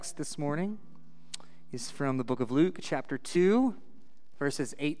text this morning is from the book of Luke, chapter 2,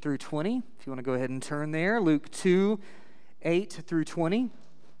 verses 8 through 20. If you want to go ahead and turn there, Luke 2, 8 through 20.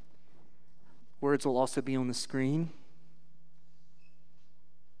 Words will also be on the screen.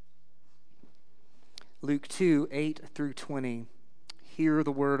 Luke 2, 8 through 20. Hear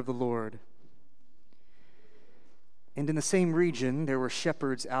the word of the Lord. And in the same region there were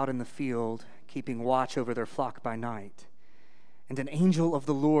shepherds out in the field, keeping watch over their flock by night. And an angel of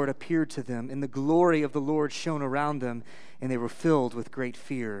the Lord appeared to them, and the glory of the Lord shone around them, and they were filled with great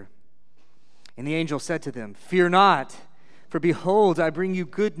fear. And the angel said to them, "Fear not, for behold, I bring you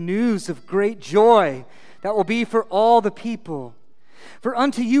good news of great joy that will be for all the people. For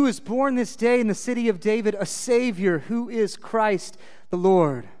unto you is born this day in the city of David a Savior, who is Christ the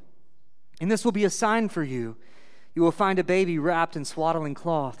Lord. And this will be a sign for you. You will find a baby wrapped in swaddling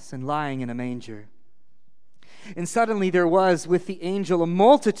cloths and lying in a manger." And suddenly there was with the angel a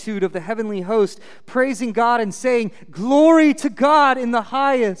multitude of the heavenly host, praising God and saying, "Glory to God in the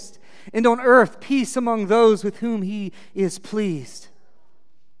highest, and on earth peace among those with whom he is pleased."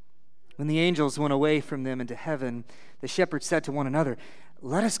 When the angels went away from them into heaven, the shepherds said to one another,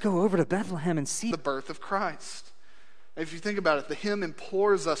 "Let us go over to Bethlehem and see the birth of Christ." If you think about it, the hymn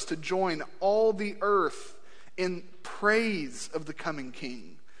implores us to join all the earth in praise of the coming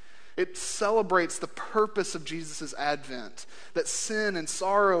King. It celebrates the purpose of Jesus' advent, that sin and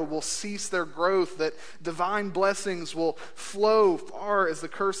sorrow will cease their growth, that divine blessings will flow far as the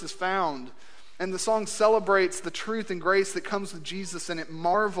curse is found. And the song celebrates the truth and grace that comes with Jesus, and it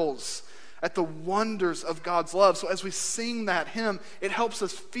marvels at the wonders of God's love. So as we sing that hymn, it helps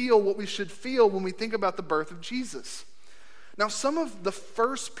us feel what we should feel when we think about the birth of Jesus. Now, some of the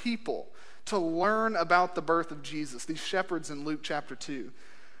first people to learn about the birth of Jesus, these shepherds in Luke chapter 2,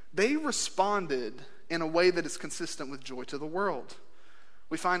 they responded in a way that is consistent with joy to the world.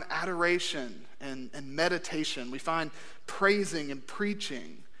 We find adoration and meditation. We find praising and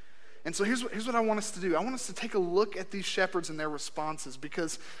preaching. And so here's what I want us to do. I want us to take a look at these shepherds and their responses,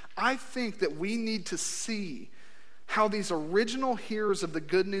 because I think that we need to see how these original hearers of the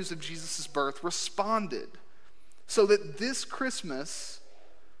good news of Jesus' birth responded, so that this Christmas,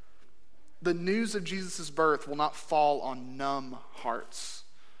 the news of Jesus' birth will not fall on numb hearts.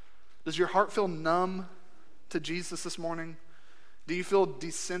 Does your heart feel numb to Jesus this morning? Do you feel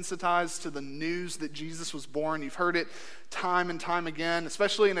desensitized to the news that Jesus was born? You've heard it time and time again,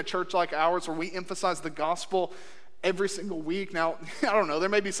 especially in a church like ours where we emphasize the gospel every single week. Now, I don't know, there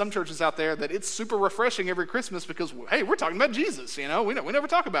may be some churches out there that it's super refreshing every Christmas because, hey, we're talking about Jesus, we never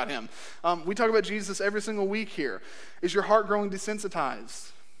talk about him. We talk about Jesus every single week here. Is your heart growing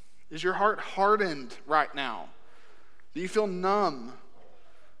desensitized? Is your heart hardened right now? Do you feel numb?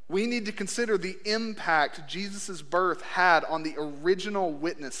 We need to consider the impact Jesus' birth had on the original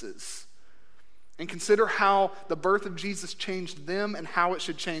witnesses, and consider how the birth of Jesus changed them and how it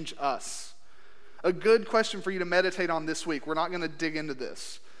should change us. A good question for you to meditate on this week. We're not going to dig into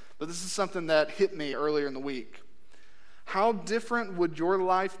this, but this is something that hit me earlier in the week. How different would your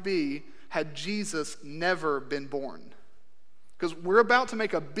life be had Jesus never been born? Because we're about to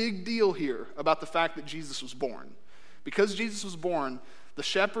make a big deal here about the fact that Jesus was born. Because Jesus was born, the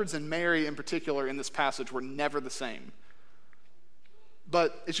shepherds and Mary in particular in this passage were never the same.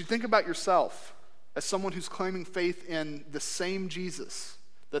 But as you think about yourself as someone who's claiming faith in the same Jesus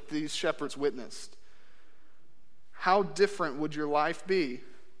that these shepherds witnessed, how different would your life be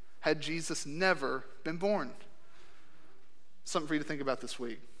had Jesus never been born? Something for you to think about this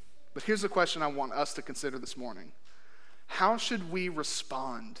week. But here's the question I want us to consider this morning. How should we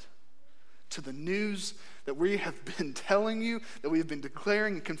respond to the news that we have been telling you, that we have been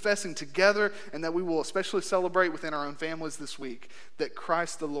declaring and confessing together, and that we will especially celebrate within our own families this week, that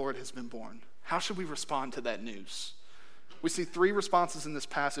Christ the Lord has been born? How should we respond to that news? We see three responses in this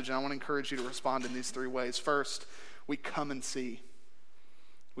passage, and I want to encourage you to respond in these three ways. First, we come and see.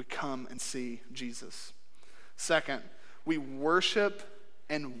 We come and see Jesus. Second, we worship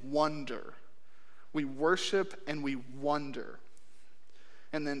and wonder. We worship and we wonder.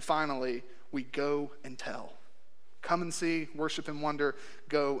 And then finally, we go and tell. Come and see, worship and wonder,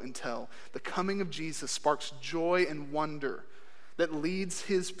 go and tell. The coming of Jesus sparks joy and wonder that leads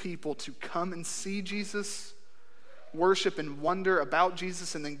his people to come and see Jesus, worship and wonder about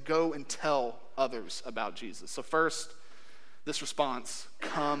Jesus, and then go and tell others about Jesus. So first, this response,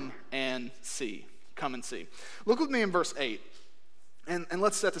 come and see. Come and see. Look with me in verse 8. And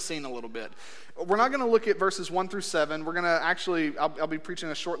let's set the scene a little bit. We're not going to look at verses 1 through 7. We're going to actually, I'll be preaching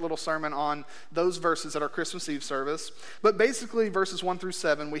a short little sermon on those verses at our Christmas Eve service. But basically, verses 1 through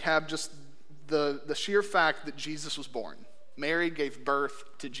 7, we have just the sheer fact that Jesus was born. Mary gave birth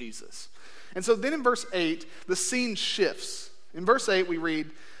to Jesus. And so then in verse 8, the scene shifts. In verse 8, we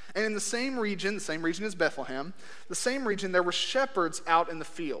read, and in the same region as Bethlehem, the same region, there were shepherds out in the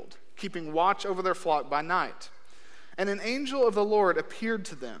field, keeping watch over their flock by night. And an angel of the Lord appeared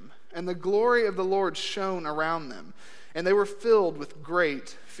to them, and the glory of the Lord shone around them, and they were filled with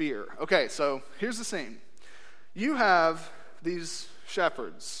great fear. Okay, so here's the scene. You have these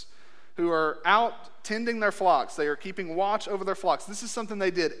shepherds who are out tending their flocks. They are keeping watch over their flocks. This is something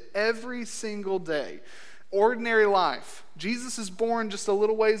they did every single day. Ordinary life. Jesus is born just a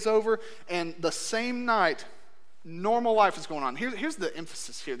little ways over, and the same night, normal life is going on. Here's the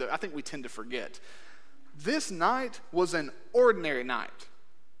emphasis here that I think we tend to forget. This night was an ordinary night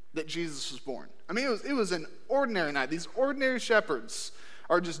that Jesus was born. I mean, it was an ordinary night. These ordinary shepherds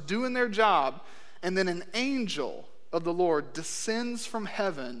are just doing their job, and then an angel of the Lord descends from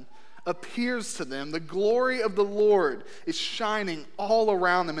heaven, appears to them. The glory of the Lord is shining all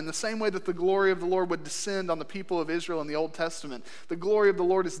around them in the same way that the glory of the Lord would descend on the people of Israel in the Old Testament. The glory of the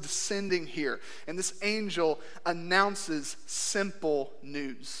Lord is descending here, and this angel announces simple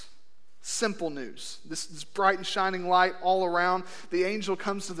news. Simple news. This bright and shining light all around. The angel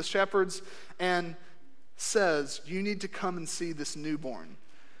comes to the shepherds and says, you need to come and see this newborn.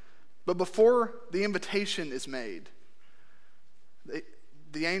 But before the invitation is made,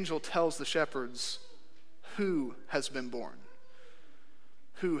 the angel tells the shepherds who has been born.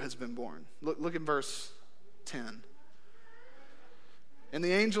 Who has been born. Look at verse 10. And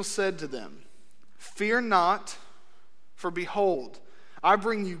the angel said to them, fear not, for behold, I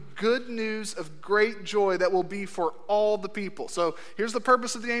bring you good news of great joy that will be for all the people. So here's the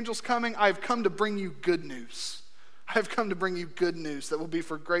purpose of the angel's coming. I have come to bring you good news. I have come to bring you good news that will be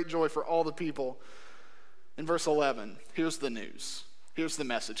for great joy for all the people. In verse 11, here's the news. Here's the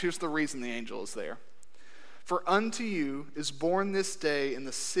message. Here's the reason the angel is there. For unto you is born this day in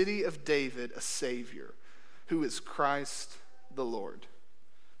the city of David a Savior, who is Christ the Lord.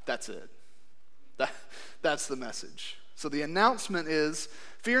 That's it. That's the message. So the announcement is,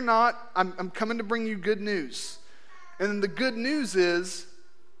 fear not, I'm coming to bring you good news. And then the good news is,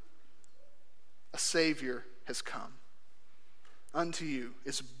 a Savior has come. Unto you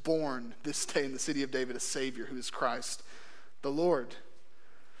is born this day in the city of David a Savior, who is Christ the Lord.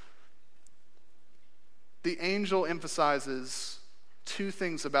 The angel emphasizes two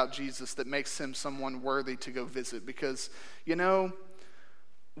things about Jesus that makes him someone worthy to go visit. Because,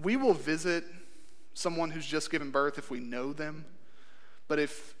 we will visit someone who's just given birth if we know them. But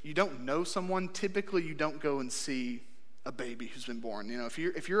if you don't know someone, typically you don't go and see a baby who's been born.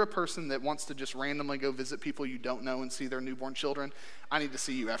 If you're a person that wants to just randomly go visit people you don't know and see their newborn children, I need to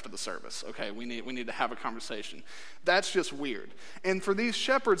see you after the service. Okay, we need to have a conversation. That's just weird. And for these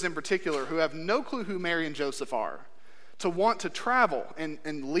shepherds in particular who have no clue who Mary and Joseph are, to want to travel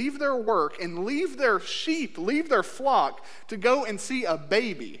and leave their work and leave their sheep, leave their flock to go and see a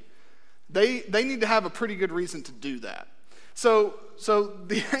baby, they need to have a pretty good reason to do that. So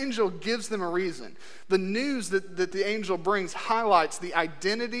the angel gives them a reason. The news that the angel brings highlights the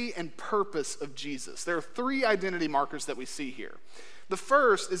identity and purpose of Jesus. There are three identity markers that we see here. The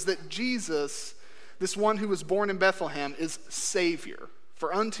first is that Jesus, this one who was born in Bethlehem, is Savior.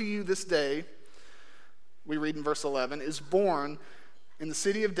 For unto you this day, we read in verse 11, is born in the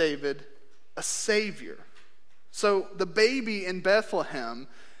city of David a Savior. So the baby in Bethlehem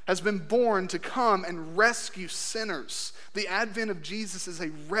has been born to come and rescue sinners. The advent of Jesus is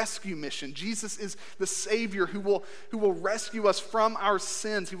a rescue mission. Jesus is the Savior who will rescue us from our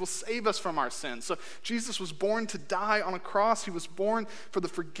sins. He will save us from our sins. So Jesus was born to die on a cross. He was born for the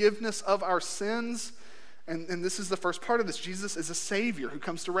forgiveness of our sins. And this is the first part of this. Jesus is a Savior who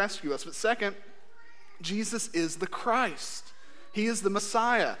comes to rescue us. But second, Jesus is the Christ. He is the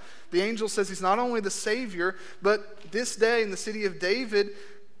Messiah. The angel says he's not only the Savior, but this day in the city of David,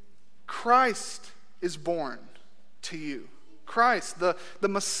 Christ is born to you. Christ, the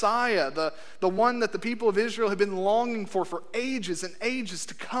Messiah, the one that the people of Israel have been longing for ages and ages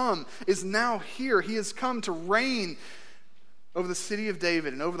to come, is now here. He has come to reign over the city of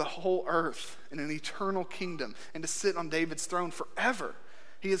David and over the whole earth in an eternal kingdom and to sit on David's throne forever.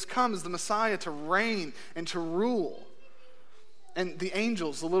 He has come as the Messiah to reign and to rule. And the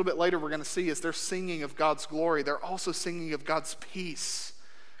angels, a little bit later, we're going to see as they're singing of God's glory, they're also singing of God's peace.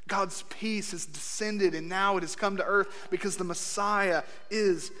 God's peace has descended and now it has come to earth because the Messiah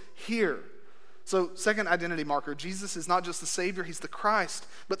is here. So, second identity marker, Jesus is not just the Savior, he's the Christ.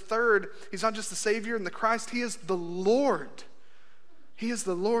 But third, he's not just the Savior and the Christ, he is the Lord. He is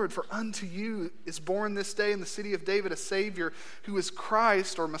the Lord. For unto you is born this day in the city of David a Savior who is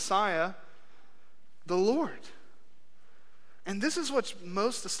Christ or Messiah, the Lord. And this is what's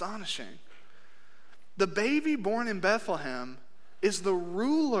most astonishing. The baby born in Bethlehem is the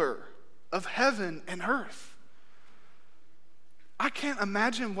ruler of heaven and earth. I can't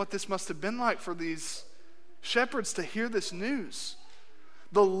imagine what this must have been like for these shepherds to hear this news.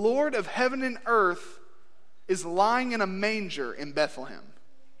 The Lord of heaven and earth is lying in a manger in Bethlehem.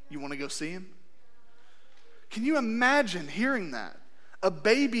 You want to go see him? Can you imagine hearing that? A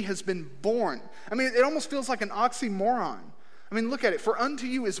baby has been born. I mean, it almost feels like an oxymoron. I mean, look at it. For unto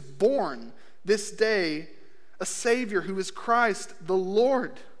you is born this day a Savior who is Christ the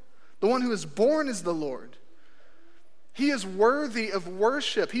Lord. The one who is born is the Lord. He is worthy of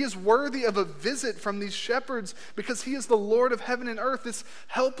worship. He is worthy of a visit from these shepherds because he is the Lord of heaven and earth, this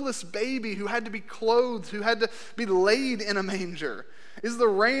helpless baby who had to be clothed, who had to be laid in a manger, is the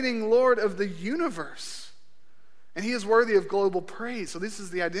reigning Lord of the universe. And he is worthy of global praise. So this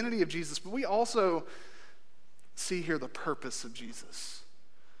is the identity of Jesus. But we also see here the purpose of Jesus.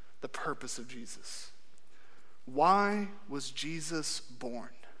 The purpose of Jesus. Why was Jesus born?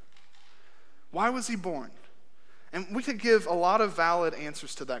 Why was he born? And we could give a lot of valid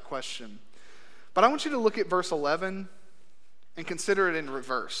answers to that question. But I want you to look at verse 11 and consider it in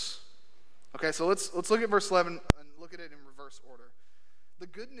reverse. Okay, so let's look at verse 11 and look at it in reverse order. The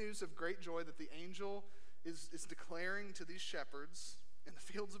good news of great joy that the angel is declaring to these shepherds in the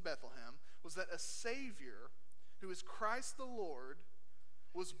fields of Bethlehem was that a Savior, who is Christ the Lord,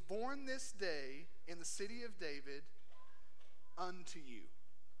 was born this day in the city of David unto you.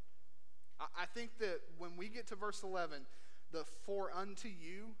 I think that when we get to verse 11, the for unto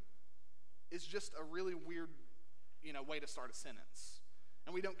you is just a really weird, way to start a sentence.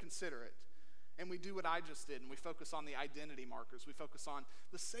 And we don't consider it. And we do what I just did, and we focus on the identity markers. We focus on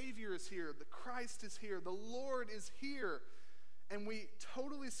the Savior is here, the Christ is here, the Lord is here. And we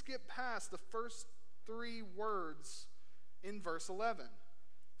totally skip past the first three words in verse 11.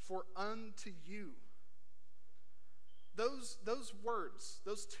 For unto you. Those words,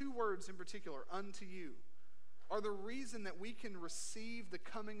 those two words in particular, unto you, are the reason that we can receive the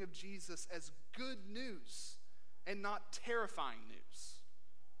coming of Jesus as good news and not terrifying news.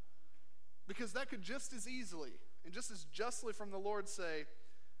 Because that could just as easily and just as justly from the Lord say,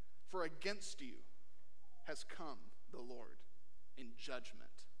 for against you has come the Lord in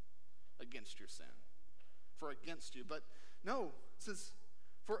judgment against your sin. For against you. But no, it says,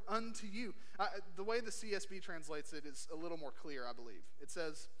 for unto you. The way the CSB translates it is a little more clear, I believe. It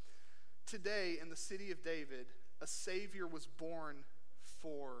says, today in the city of David, a Savior was born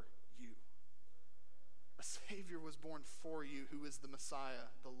for you. A Savior was born for you who is the Messiah,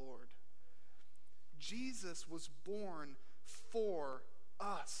 the Lord. Jesus was born for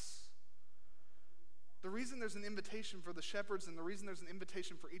us. The reason there's an invitation for the shepherds and the reason there's an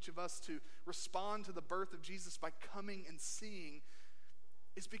invitation for each of us to respond to the birth of Jesus by coming and seeing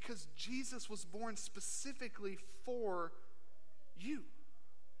is because Jesus was born specifically for you.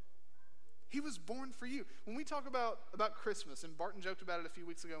 He was born for you. When we talk about Christmas, and Barton joked about it a few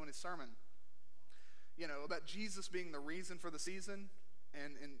weeks ago in his sermon, about Jesus being the reason for the season,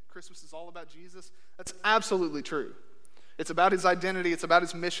 and Christmas is all about Jesus, that's absolutely true. It's about his identity, it's about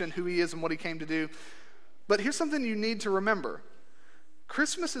his mission, who he is and what he came to do. But here's something you need to remember.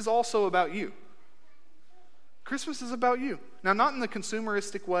 Christmas is also about you. Christmas is about you. Now, not in the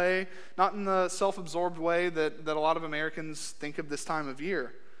consumeristic way, not in the self-absorbed way that a lot of Americans think of this time of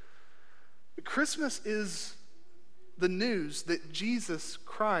year. But Christmas is the news that Jesus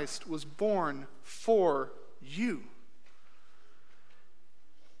Christ was born for you.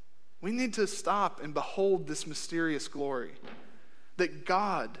 We need to stop and behold this mysterious glory. That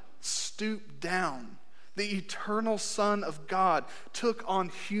God stooped down. The eternal Son of God took on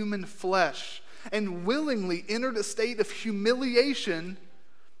human flesh and willingly entered a state of humiliation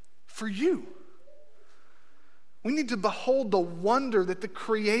for you. We need to behold the wonder that the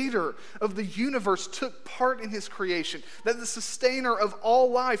creator of the universe took part in his creation, that the sustainer of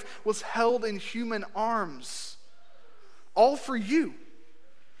all life was held in human arms, all for you.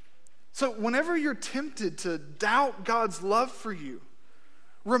 So whenever you're tempted to doubt God's love for you,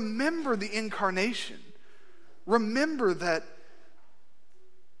 remember the incarnation. Remember that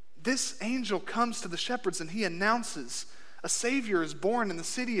this angel comes to the shepherds and he announces a Savior is born in the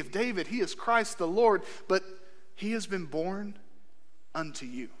city of David. He is Christ the Lord, but he has been born unto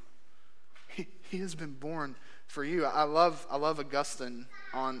you. He has been born for you. I love Augustine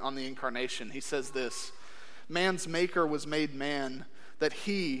on the incarnation. He says this, man's maker was made man, that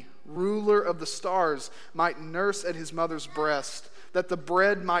he, ruler of the stars, might nurse at his mother's breast, that the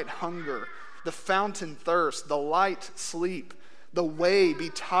bread might hunger, the fountain thirst, the light sleep, the way be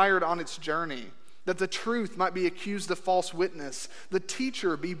tired on its journey, that the truth might be accused of false witness, the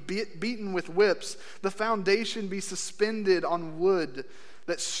teacher be beaten with whips, the foundation be suspended on wood,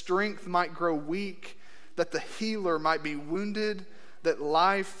 that strength might grow weak, that the healer might be wounded, that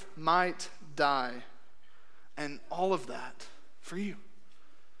life might die. And all of that for you.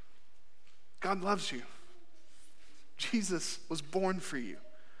 God loves you. Jesus was born for you,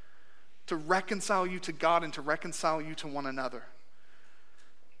 to reconcile you to God and to reconcile you to one another.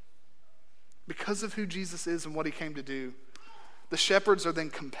 Because of who Jesus is and what he came to do, the shepherds are then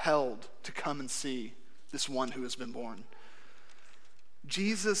compelled to come and see this one who has been born.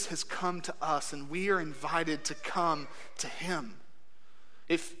 Jesus has come to us, and we are invited to come to him.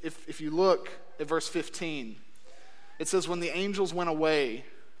 If you look at verse 15, it says, when the angels went away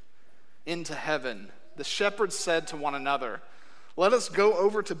into heaven, the shepherds said to one another, let us go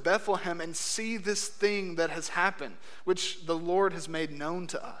over to Bethlehem and see this thing that has happened, which the Lord has made known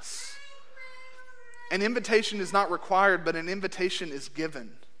to us. An invitation is not required, but an invitation is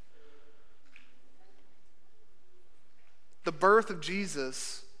given. The birth of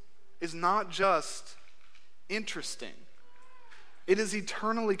Jesus is not just interesting. It is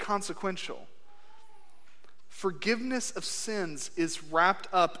eternally consequential. Forgiveness of sins is wrapped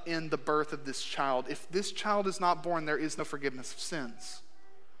up in the birth of this child. If this child is not born, there is no forgiveness of sins.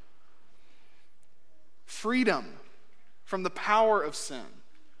 Freedom from the power of sin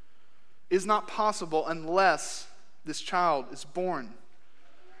is not possible unless this child is born.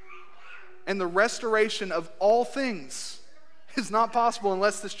 And the restoration of all things is not possible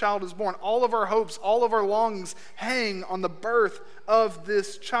unless this child is born. All of our hopes, all of our longings hang on the birth of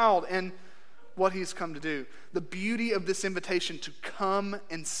this child and what he's come to do. The beauty of this invitation to come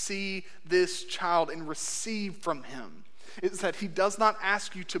and see this child and receive from him is that he does not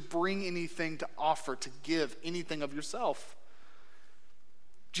ask you to bring anything to offer, to give anything of yourself.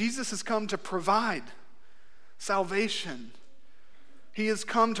 Jesus has come to provide salvation. He has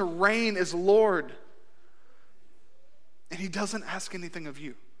come to reign as Lord. And he doesn't ask anything of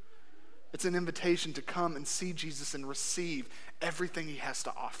you. It's an invitation to come and see Jesus and receive everything he has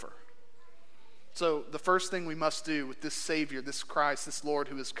to offer. So the first thing we must do with this Savior, this Christ, this Lord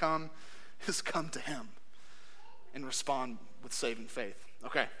who has come to him and respond with saving faith.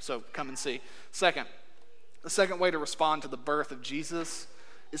 Okay, so come and see. The second way to respond to the birth of Jesus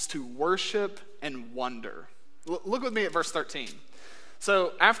is to worship and wonder. Look with me at verse 13.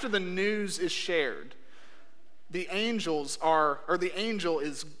 So after the news is shared, the angel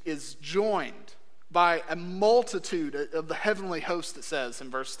is joined by a multitude of the heavenly host, it says in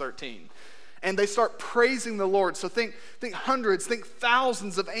verse 13. And they start praising the Lord. So think hundreds, think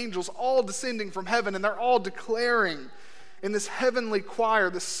thousands of angels all descending from heaven, and they're all declaring in this heavenly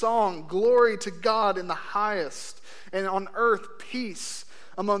choir this song, glory to God in the highest, and on earth peace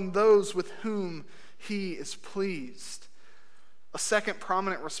among those with whom he is pleased. A second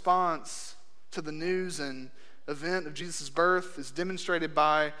prominent response to the news and event of Jesus' birth is demonstrated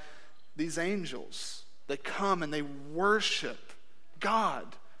by these angels. They come and they worship God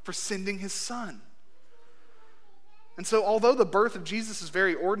for sending his son. And so although the birth of Jesus is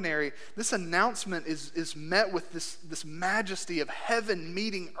very ordinary, this announcement is met with this majesty of heaven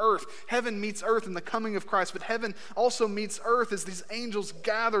meeting earth. Heaven meets earth in the coming of Christ, but heaven also meets earth as these angels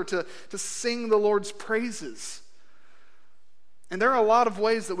gather to sing the Lord's praises. And there are a lot of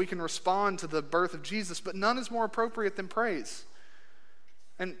ways that we can respond to the birth of Jesus, but none is more appropriate than praise.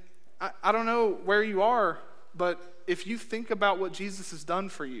 And I don't know where you are, but if you think about what Jesus has done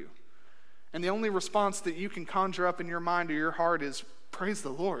for you, and the only response that you can conjure up in your mind or your heart is, praise the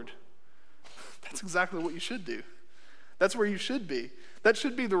Lord, that's exactly what you should do. That's where you should be. That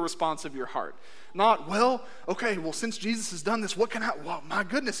should be the response of your heart. Not, since Jesus has done this, my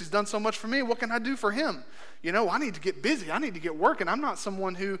goodness, he's done so much for me. What can I do for him? I need to get busy. I need to get working. I'm not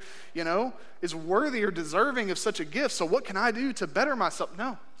someone who, is worthy or deserving of such a gift. So what can I do to better myself?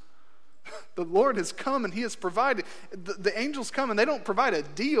 No. The Lord has come and he has provided. The angels come and they don't provide a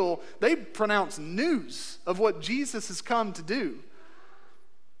deal. They pronounce news of what Jesus has come to do.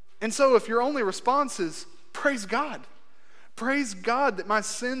 And so if your only response is, praise God. Praise God that my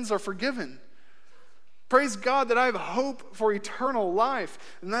sins are forgiven. Praise God that I have hope for eternal life.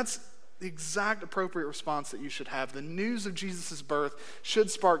 And that's the exact appropriate response that you should have. The news of Jesus' birth should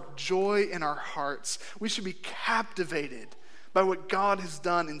spark joy in our hearts. We should be captivated by what God has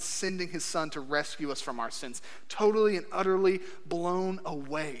done in sending his son to rescue us from our sins. Totally and utterly blown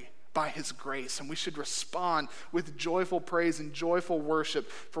away by his grace. And we should respond with joyful praise and joyful worship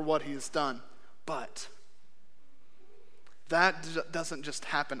for what he has done. But that doesn't just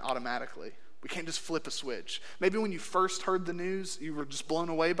happen automatically. We can't just flip a switch. Maybe when you first heard the news, you were just blown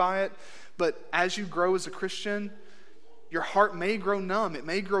away by it. But as you grow as a Christian, your heart may grow numb. It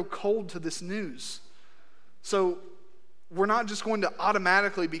may grow cold to this news. So we're not just going to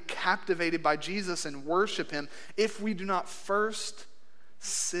automatically be captivated by Jesus and worship him if we do not first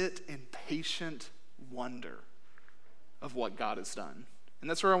sit in patient wonder of what God has done. And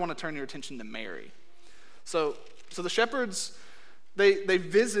that's where I want to turn your attention to Mary. So the shepherds, they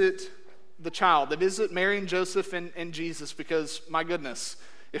visit the child. They visit Mary and Joseph and Jesus because, my goodness,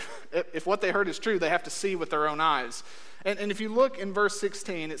 if what they heard is true, they have to see with their own eyes. And if you look in verse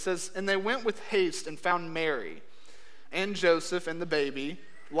 16, it says, "And they went with haste and found Mary and Joseph and the baby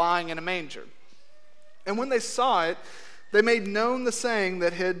lying in a manger. And when they saw it, they made known the saying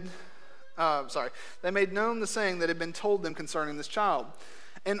that had been told them concerning this child.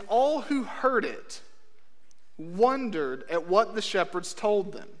 And all who heard it wondered at what the shepherds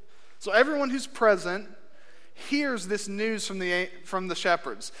told them." So everyone who's present hears this news from the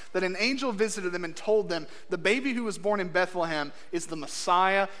shepherds, that an angel visited them and told them the baby who was born in Bethlehem is the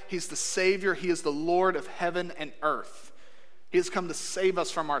Messiah, he's the Savior, he is the Lord of heaven and earth. He has come to save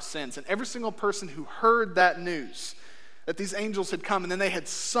us from our sins. And every single person who heard that news, that these angels had come and then they had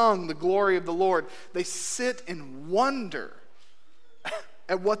sung the glory of the Lord, they sit in wonder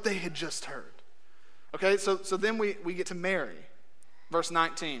at what they had just heard. Okay, so then we get to Mary. Verse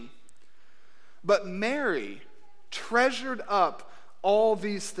 19. "But Mary treasured up all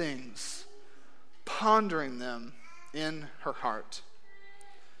these things, pondering them in her heart."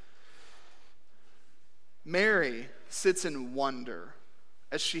 Mary sits in wonder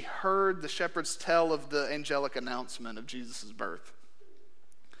as she heard the shepherds tell of the angelic announcement of Jesus' birth.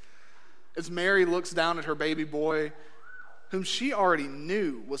 As Mary looks down at her baby boy, whom she already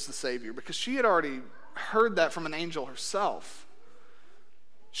knew was the Savior, because she had already heard that from an angel herself,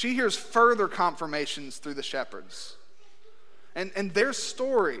 she hears further confirmations through the shepherds. And their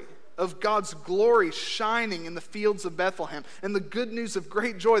story of God's glory shining in the fields of Bethlehem, and the good news of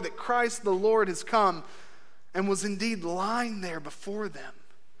great joy that Christ the Lord has come and was indeed lying there before them,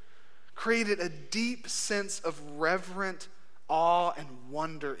 created a deep sense of reverent awe and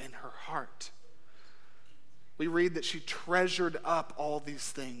wonder in her heart. We read that she treasured up all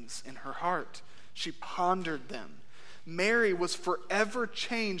these things in her heart. She pondered them. Mary was forever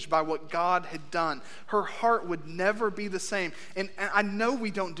changed by what God had done. Her heart would never be the same. And I know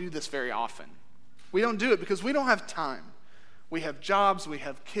we don't do this very often. We don't do it because we don't have time. We have jobs, we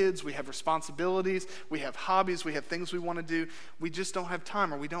have kids, we have responsibilities, we have hobbies, we have things we want to do. We just don't have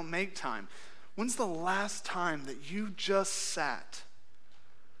time, or we don't make time. When's the last time that you just sat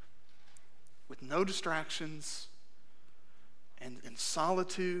with no distractions and in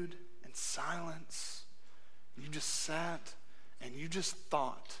solitude and silence? You just sat and you just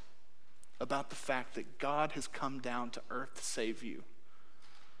thought about the fact that God has come down to earth to save you.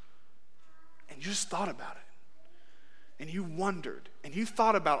 And you just thought about it. And you wondered, and you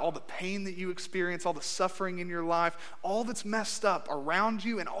thought about all the pain that you experience, all the suffering in your life, all that's messed up around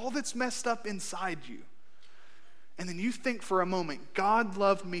you, and all that's messed up inside you. And then you think for a moment, God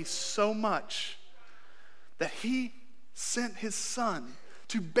loved me so much that he sent his son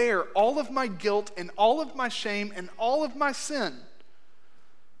to bear all of my guilt and all of my shame and all of my sin.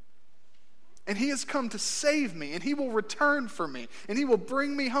 And he has come to save me, and he will return for me, and he will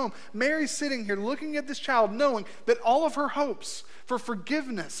bring me home. Mary's sitting here looking at this child, knowing that all of her hopes for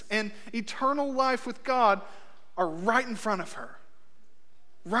forgiveness and eternal life with God are right in front of her.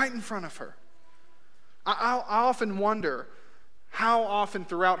 Right in front of her. I often wonder how often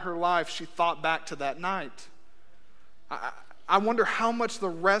throughout her life she thought back to that night. I wonder how much the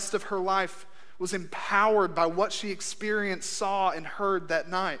rest of her life was empowered by what she experienced, saw, and heard that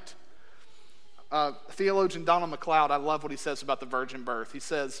night. Theologian Donald MacLeod, I love what he says about the virgin birth. He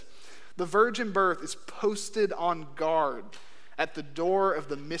says, "The virgin birth is posted on guard at the door of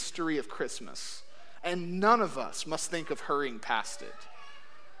the mystery of Christmas, and none of us must think of hurrying past it.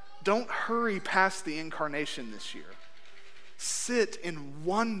 Don't hurry past the incarnation this year. Sit in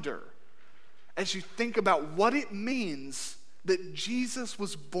wonder as you think about what it means that Jesus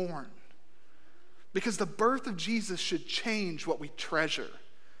was born, because the birth of Jesus should change what we treasure.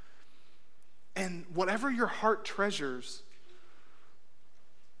 And whatever your heart treasures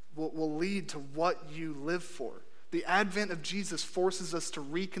will lead to what you live for. The advent of Jesus forces us to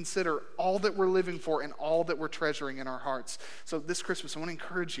reconsider all that we're living for and all that we're treasuring in our hearts. So this Christmas, I want to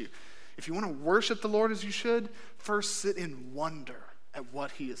encourage you, if you want to worship the Lord as you should, first sit in wonder at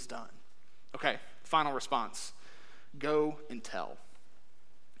what he has done. Okay, final response. Go and tell.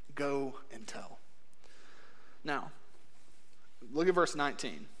 Go and tell. Now, look at verse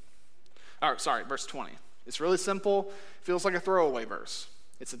 19. Verse 20. It's really simple. Feels like a throwaway verse.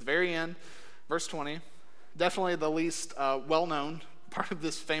 It's at the very end, verse 20. Definitely the least well-known part of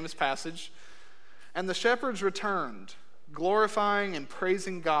this famous passage. And the shepherds returned, glorifying and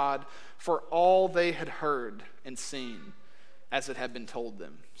praising God for all they had heard and seen, as it had been told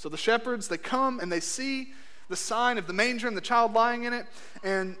them. So the shepherds, they come and they see the sign of the manger and the child lying in it,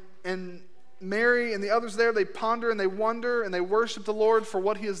 and Mary and the others there, they ponder and they wonder and they worship the Lord for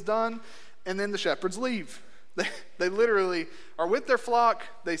what he has done, and then the shepherds leave. They literally are with their flock,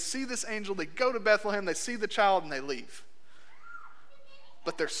 they see this angel, they go to Bethlehem, they see the child, and they leave.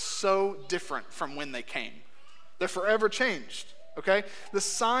 But they're so different from when they came. They're forever changed, okay? The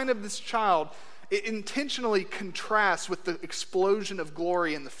sign of this child, it intentionally contrasts with the explosion of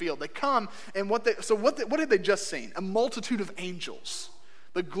glory in the field. They come, and what had they just seen? A multitude of angels.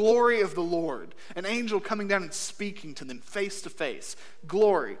 The glory of the Lord. An angel coming down and speaking to them face to face.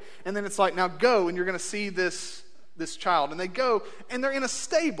 Glory. And then it's like, now go, and you're going to see this child. And they go, and they're in a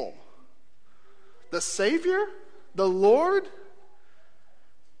stable. The Savior, the Lord,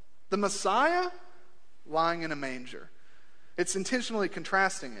 the Messiah, lying in a manger. It's intentionally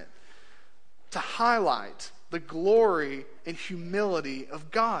contrasting it to highlight the glory and humility of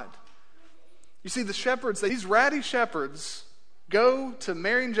God. You see, the shepherds, these ratty shepherds, go to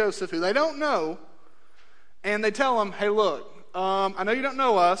Mary and Joseph, who they don't know, and they tell them, hey, look, I know you don't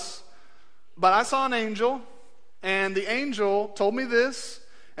know us, but I saw an angel, and the angel told me this,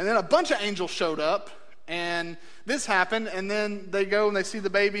 and then a bunch of angels showed up, and this happened, and then they go and they see the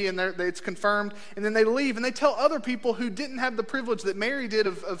baby, and it's confirmed, and then they leave, and they tell other people who didn't have the privilege that Mary did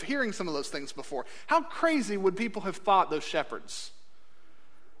of hearing some of those things before. How crazy would people have thought, those shepherds?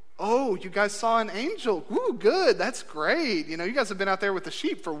 Oh, you guys saw an angel. Ooh, good. That's great. You guys have been out there with the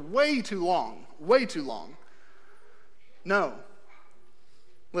sheep for way too long. Way too long. No.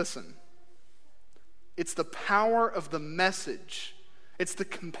 Listen. It's the power of the message. It's the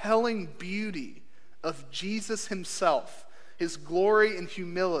compelling beauty of Jesus himself, his glory and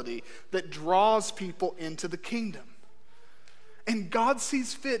humility, that draws people into the kingdom. And God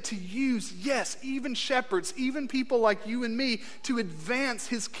sees fit to use, yes, even shepherds, even people like you and me, to advance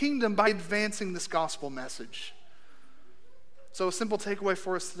his kingdom by advancing this gospel message. So a simple takeaway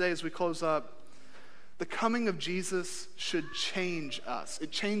for us today as we close up: the coming of Jesus should change us.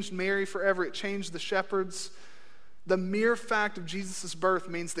 It changed Mary forever. It changed the shepherds. The mere fact of Jesus' birth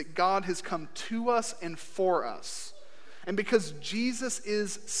means that God has come to us and for us. And because Jesus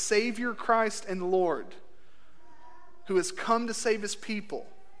is Savior, Christ, and Lord, who has come to save his people,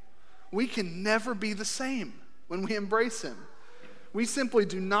 we can never be the same when we embrace him. We simply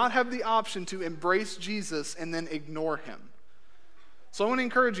do not have the option to embrace Jesus and then ignore him. So I want to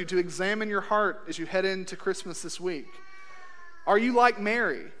encourage you to examine your heart as you head into Christmas this week. Are you like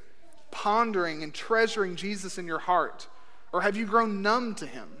Mary, pondering and treasuring Jesus in your heart? Or have you grown numb to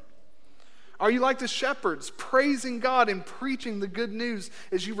him? Are you like the shepherds, praising God and preaching the good news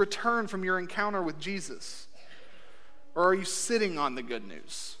as you return from your encounter with Jesus? Or are you sitting on the good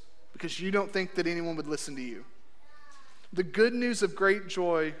news because you don't think that anyone would listen to you? The good news of great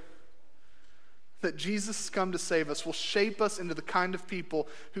joy that Jesus has come to save us will shape us into the kind of people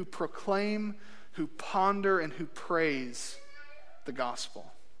who proclaim, who ponder, and who praise the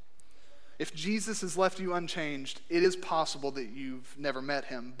gospel. If Jesus has left you unchanged, it is possible that you've never met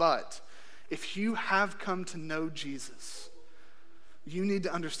him. But if you have come to know Jesus, you need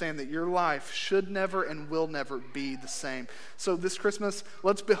to understand that your life should never and will never be the same. So this Christmas,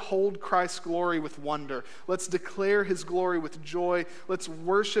 let's behold Christ's glory with wonder. Let's declare his glory with joy. Let's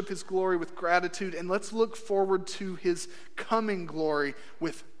worship his glory with gratitude. And let's look forward to his coming glory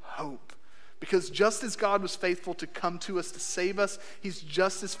with hope. Because just as God was faithful to come to us to save us, he's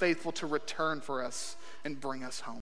just as faithful to return for us and bring us home.